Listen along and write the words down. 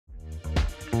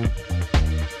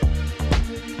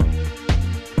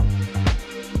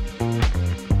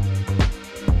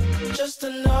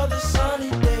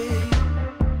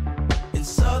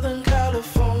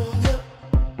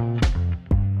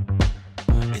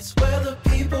It's where the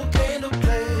people came to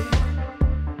play.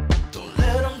 Don't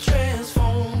let them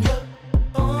transform you.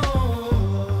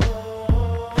 Oh,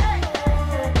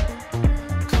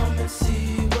 come and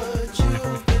see what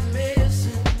you've been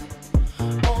missing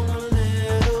on a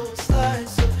little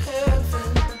slice of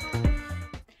heaven.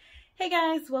 Hey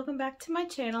guys, welcome back to my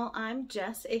channel. I'm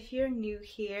Jess. If you're new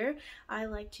here, I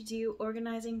like to do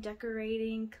organizing,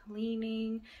 decorating,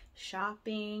 cleaning,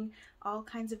 shopping, all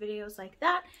kinds of videos like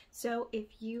that. So if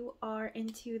you are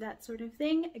into that sort of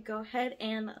thing, go ahead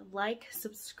and like,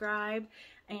 subscribe,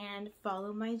 and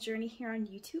follow my journey here on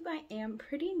YouTube. I am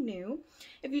pretty new.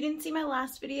 If you didn't see my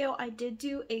last video, I did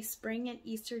do a spring and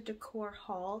Easter decor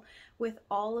haul with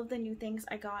all of the new things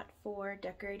I got for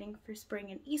decorating for spring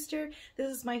and Easter.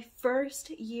 This is my first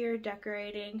year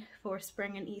decorating for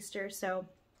spring and Easter, so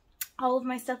all of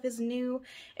my stuff is new.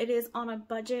 It is on a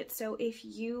budget, so if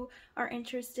you are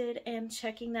interested in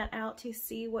checking that out to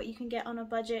see what you can get on a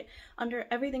budget,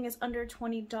 everything is under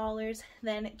 $20,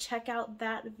 then check out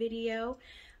that video.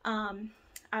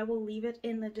 I will leave it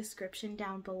in the description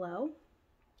down below.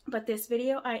 But this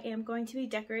video, I am going to be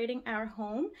decorating our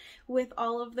home with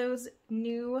all of those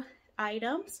new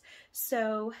items,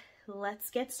 so let's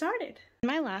get started. In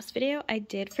my last video, I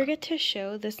did forget to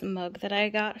show this mug that I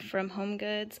got from Home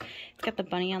Goods. It's got the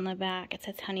bunny on the back. It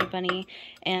says Honey Bunny,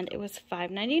 and it was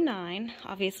 $5.99.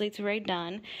 Obviously, it's already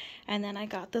done. And then I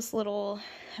got this little,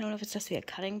 I don't know if it's supposed to be a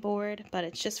cutting board, but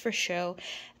it's just for show.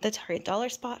 The Target dollar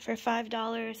spot for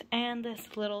 $5, and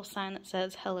this little sign that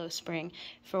says Hello Spring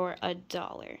for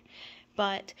 $1.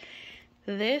 But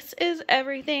this is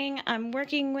everything I'm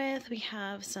working with. We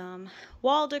have some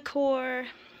wall decor.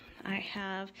 I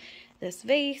have this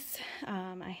vase,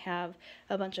 I have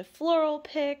a bunch of floral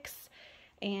picks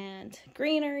and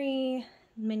greenery,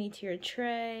 mini tiered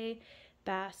tray,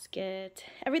 basket,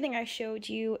 everything I showed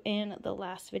you in the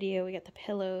last video. We got the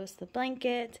pillows, the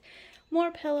blanket,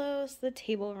 more pillows, the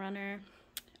table runner,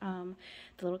 the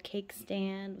little cake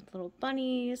stand with little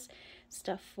bunnies,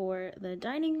 stuff for the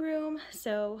dining room.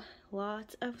 So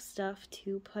lots of stuff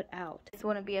to put out. This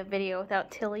wouldn't be a video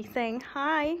without Tilly saying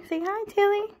hi. Say hi,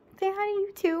 Tilly. Say hi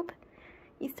to YouTube.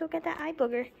 You still get that eye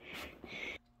booger.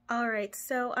 Alright,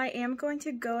 so I am going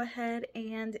to go ahead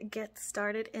and get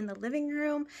started in the living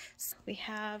room. So we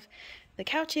have the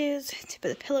couches to put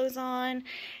the pillows on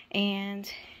and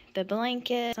the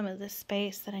blanket, some of the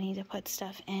space that I need to put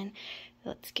stuff in.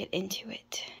 Let's get into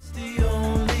it. It's the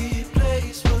only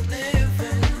place we're living.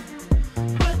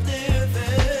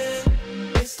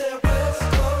 It's that West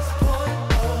Coast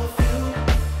point of view.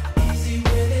 Easy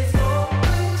when it's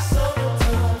always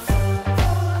summertime fun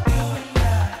for you and I.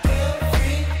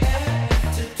 Carefree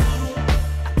attitude.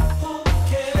 Who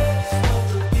cares what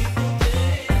the people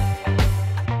think?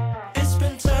 It's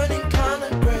been turning kinda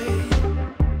gray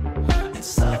in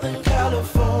Southern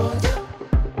California,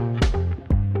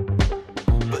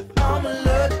 but I'm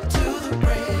allergic to the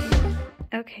rain.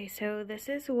 Okay, so this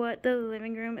is what the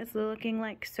living room is looking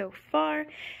like so far.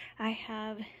 I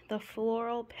have the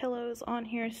floral pillows on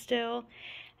here still,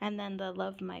 and then the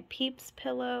Love My Peeps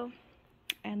pillow.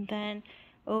 And then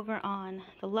over on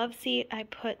the love seat, I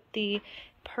put the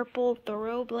purple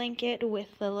throw blanket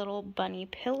with the little bunny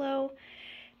pillow.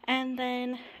 And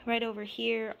then right over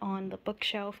here on the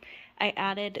bookshelf, I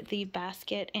added the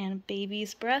basket and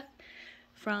baby's breath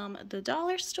from the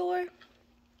dollar store.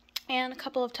 And a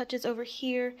couple of touches over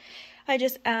here, I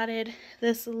just added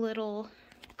this little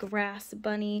grass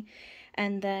bunny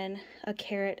and then a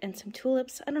carrot and some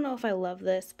tulips. I don't know if I love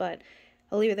this, but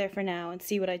I'll leave it there for now and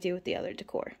see what I do with the other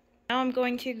decor. Now I'm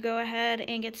going to go ahead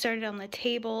and get started on the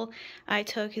table. I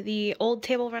took the old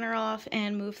table runner off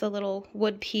and moved the little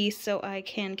wood piece so I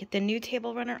can get the new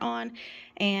table runner on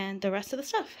and the rest of the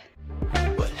stuff.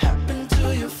 What happened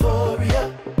to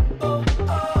euphoria? Oh,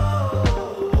 oh.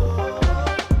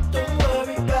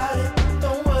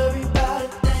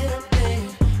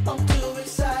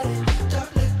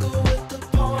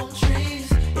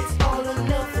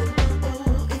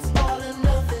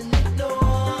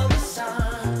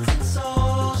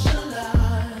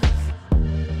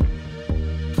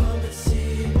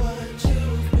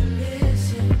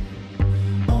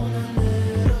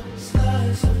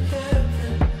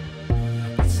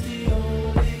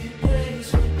 Place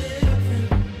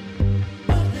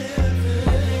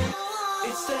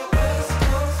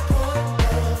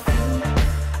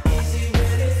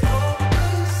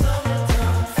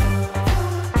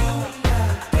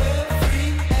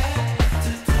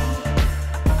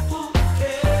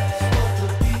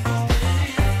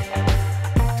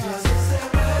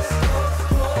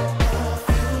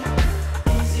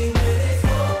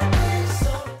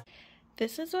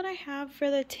This is what I have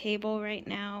for the table right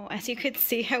now. As you could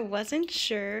see, I wasn't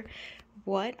sure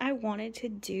what I wanted to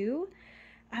do.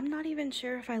 I'm not even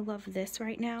sure if I love this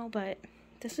right now, but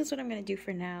this is what I'm going to do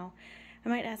for now. I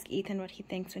might ask Ethan what he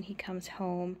thinks when he comes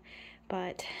home,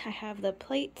 but I have the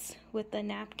plates with the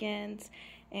napkins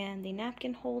and the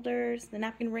napkin holders, the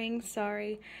napkin rings,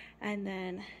 sorry, and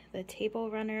then the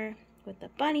table runner with the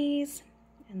bunnies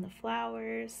and the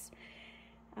flowers,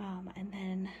 and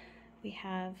then we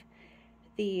have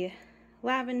the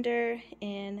lavender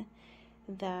in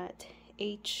that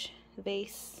H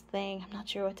vase thing, I'm not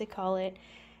sure what to call it,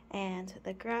 and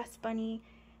the grass bunny,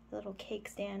 the little cake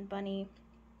stand bunny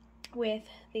with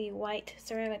the white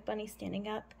ceramic bunny standing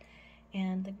up,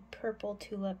 and the purple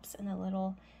tulips and the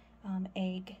little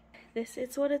egg. This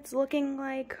is what it's looking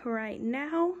like right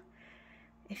now.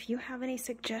 If you have any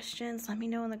suggestions, let me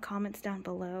know in the comments down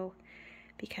below,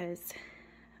 because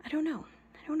I don't know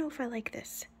if I like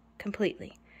this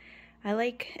completely. I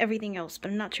like everything else, but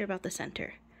I'm not sure about the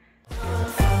center.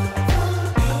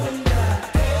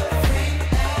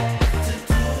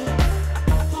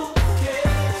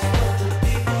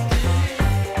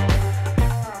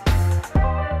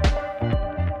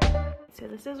 So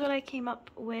this is what I came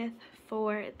up with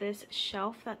for this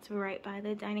shelf that's right by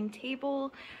the dining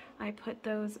table. I put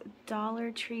those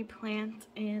Dollar Tree plants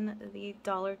in the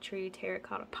Dollar Tree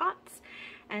terracotta pots,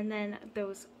 and then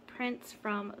those prints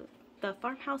from the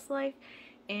Farmhouse Life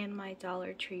in my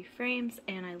Dollar Tree frames,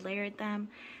 and I layered them,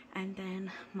 and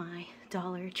then my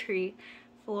Dollar Tree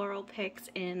floral picks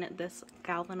in this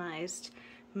galvanized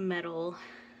metal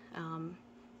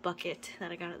bucket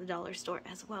that I got at the dollar store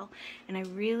as well. And I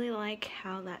really like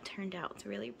how that turned out. It's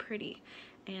really pretty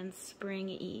and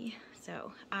springy,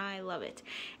 so I love it.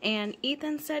 And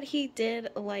Ethan said he did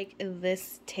like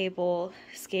this table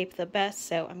scape the best,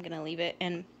 so I'm gonna leave it.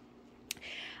 And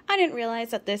I didn't realize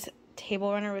that this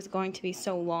table runner was going to be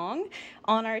so long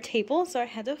on our table, so I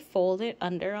had to fold it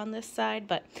under on this side,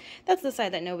 but that's the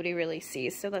side that nobody really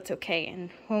sees, so that's okay. And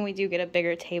when we do get a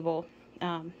bigger table,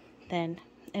 then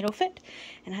it'll fit.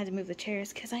 And I had to move the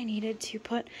chairs because I needed to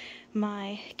put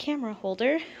my camera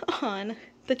holder on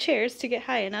the chairs to get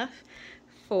high enough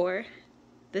for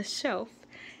the shelf,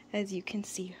 as you can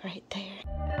see right there.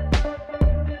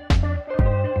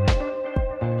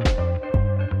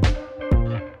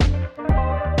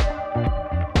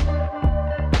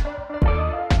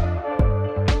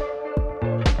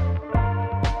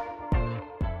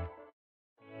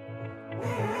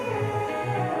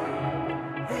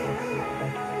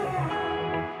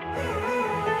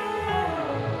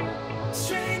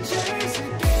 Strangers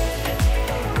again.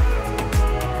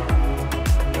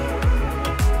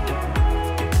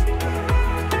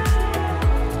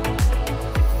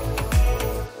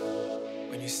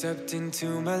 When you stepped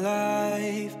into my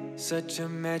life, such a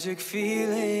magic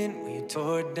feeling when you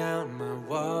tore down my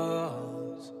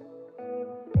walls.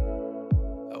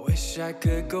 I wish I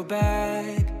could go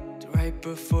back to right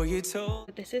before you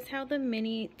told. This is how the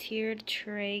mini tiered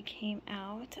tray came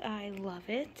out. I love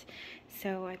it.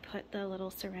 So I put the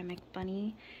little ceramic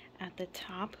bunny at the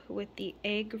top with the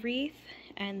egg wreath,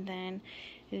 and then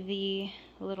the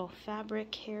little fabric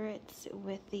carrots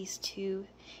with these two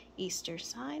Easter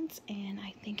signs, and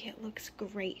I think it looks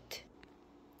great.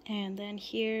 And then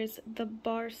here's the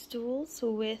bar stools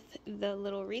with the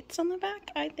little wreaths on the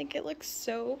back. I think it looks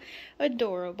so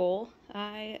adorable.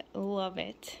 I love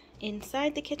it.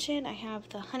 Inside the kitchen, I have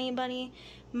the honey bunny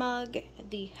mug,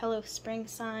 the Hello Spring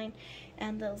sign,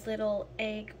 and the little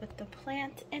egg with the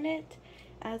plant in it,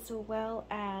 as well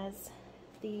as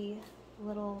the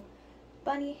little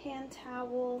bunny hand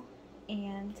towel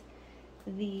and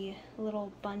the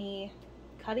little bunny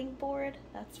cutting board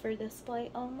that's for display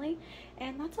only.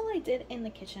 And that's all I did in the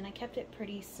kitchen. I kept it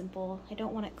pretty simple. I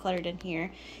don't want it cluttered in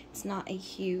here. It's not a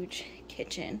huge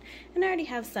kitchen, and I already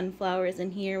have sunflowers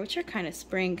in here, which are kind of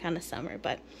spring, kind of summer,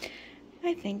 but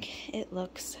I think it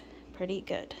looks pretty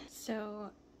good.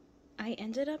 So I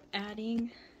ended up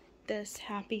adding this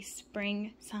happy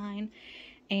spring sign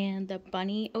and the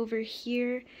bunny over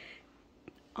here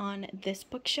on this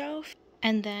bookshelf.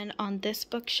 And then on this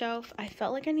bookshelf, I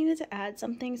felt like I needed to add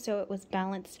something so it was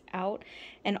balanced out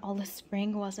and all the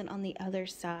spring wasn't on the other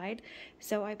side.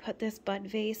 So I put this bud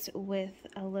vase with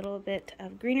a little bit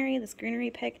of greenery, this greenery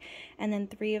pick, and then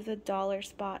 3 of the dollar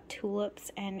spot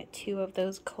tulips and 2 of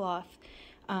those cloth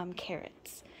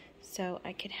carrots. So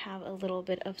I could have a little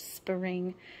bit of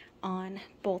spring on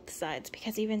both sides,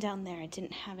 because even down there I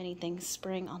didn't have anything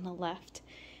spring on the left.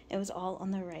 It was all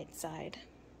on the right side.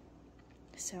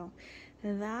 So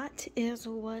that is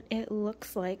what it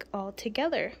looks like all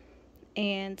together,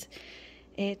 and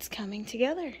it's coming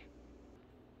together.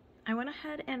 I went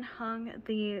ahead and hung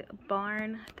the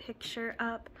barn picture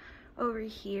up over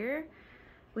here.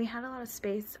 We had a lot of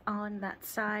space on that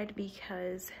side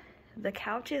because the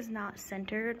couch is not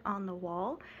centered on the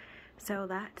wall, so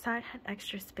that side had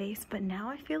extra space, but now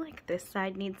I feel like this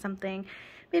side needs something,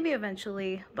 maybe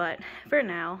eventually, but for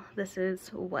now this is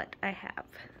what I have.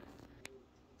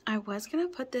 I was gonna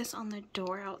put this on the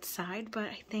door outside, but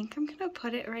I think I'm gonna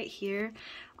put it right here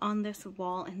on this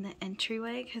wall in the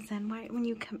entryway, because then when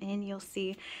you come in you'll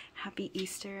see Happy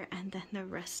Easter and then the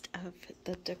rest of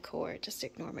the decor. Just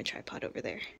ignore my tripod over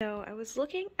there. So I was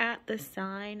looking at the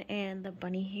sign and the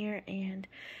bunny here, and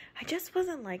I just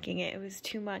wasn't liking it. It was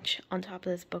too much on top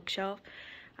of this bookshelf.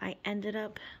 I ended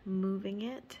up moving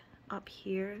it up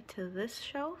here to this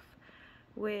shelf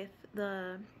with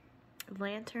the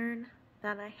lantern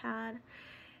that I had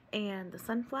and the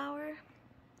sunflower,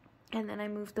 and then I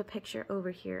moved the picture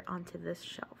over here onto this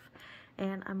shelf,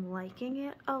 and I'm liking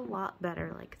it a lot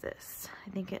better like this. I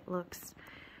think it looks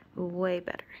way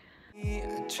better.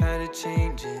 I try to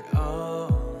change it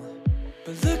all,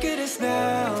 but look at us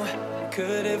now.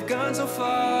 Could have gone so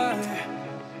far.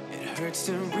 It hurts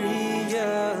to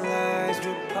realize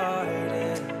we're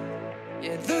parted.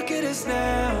 Yeah, look at us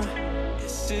now.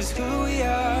 This is who we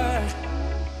are.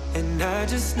 And I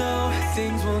just know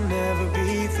things will never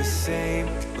be the same.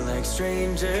 We're like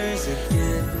strangers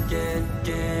again, again,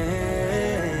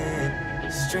 again.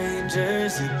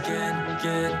 Strangers again,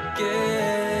 again,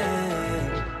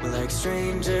 again. We're like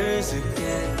strangers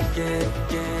again, again,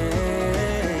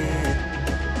 again.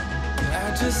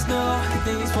 I just know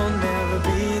things will never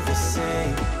be the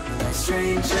same. We're like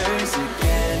strangers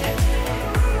again.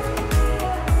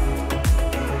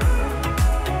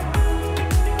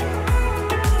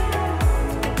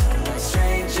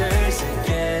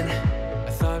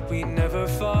 We never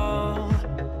fall,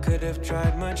 could have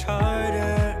tried much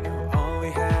harder. Now all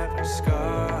we have are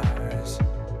scars.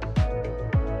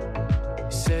 You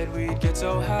said we'd get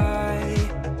so high,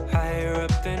 higher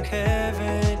up than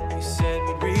heaven. You said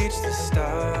we'd reach the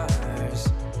stars.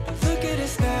 But look at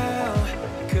us now,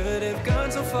 could have gone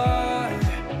so far.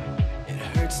 It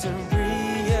hurts to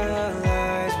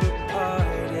realize we're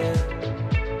parted.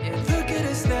 Yeah, look at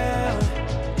us now,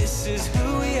 this is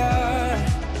who we are.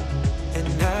 And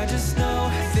I just know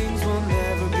things will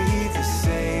never be the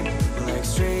same. We're like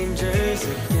strangers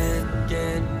again,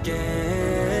 again,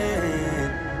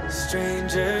 again.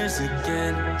 Strangers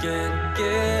again, again,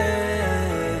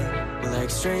 again. We're like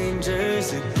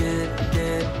strangers again,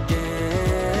 again,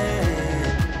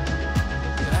 again.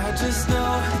 I just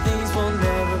know things will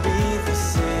never be the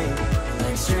same. We're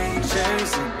like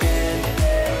strangers again.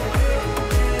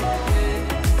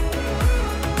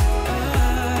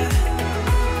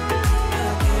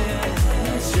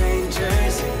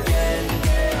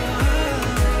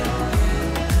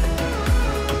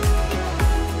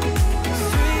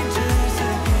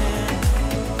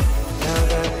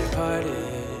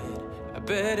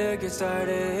 Better get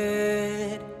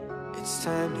started. It's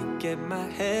time to get my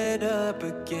head up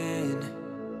again.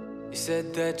 You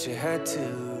said that you had to.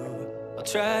 I'll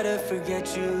try to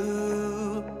forget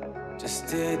you. Just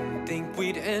didn't think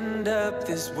we'd end up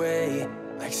this way,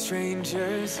 like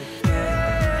strangers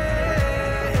again.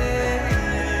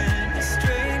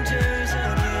 Strangers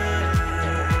again.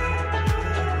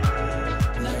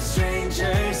 Like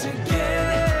strangers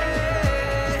again.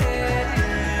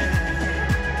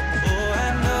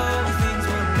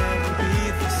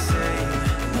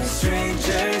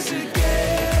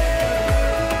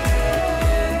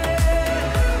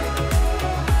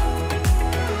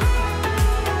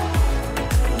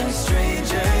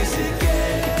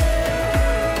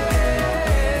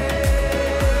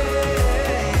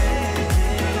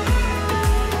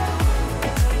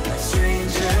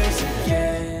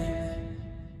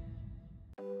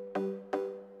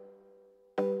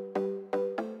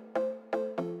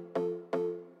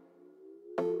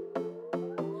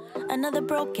 Another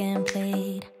broken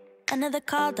plate, another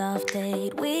called off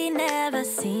date. We never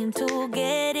seem to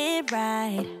get it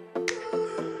right.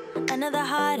 Another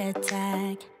heart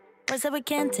attack, words that we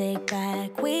can't take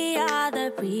back. We are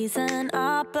the reason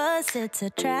opposites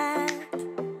attract.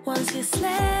 Once you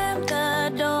slam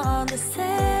the door on the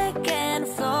second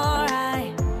floor,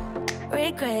 I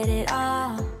regret it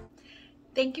all.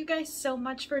 Thank you guys so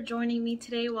much for joining me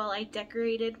today while I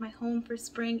decorated my home for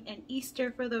spring and Easter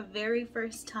for the very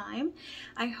first time.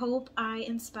 I hope I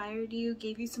inspired you,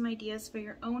 gave you some ideas for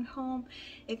your own home.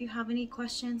 If you have any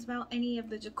questions about any of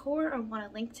the decor or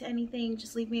want a link to anything,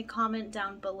 just leave me a comment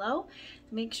down below.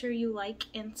 Make sure you like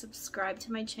and subscribe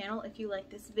to my channel if you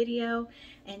like this video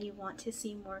and you want to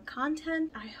see more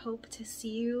content. I hope to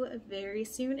see you very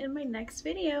soon in my next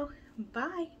video.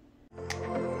 Bye!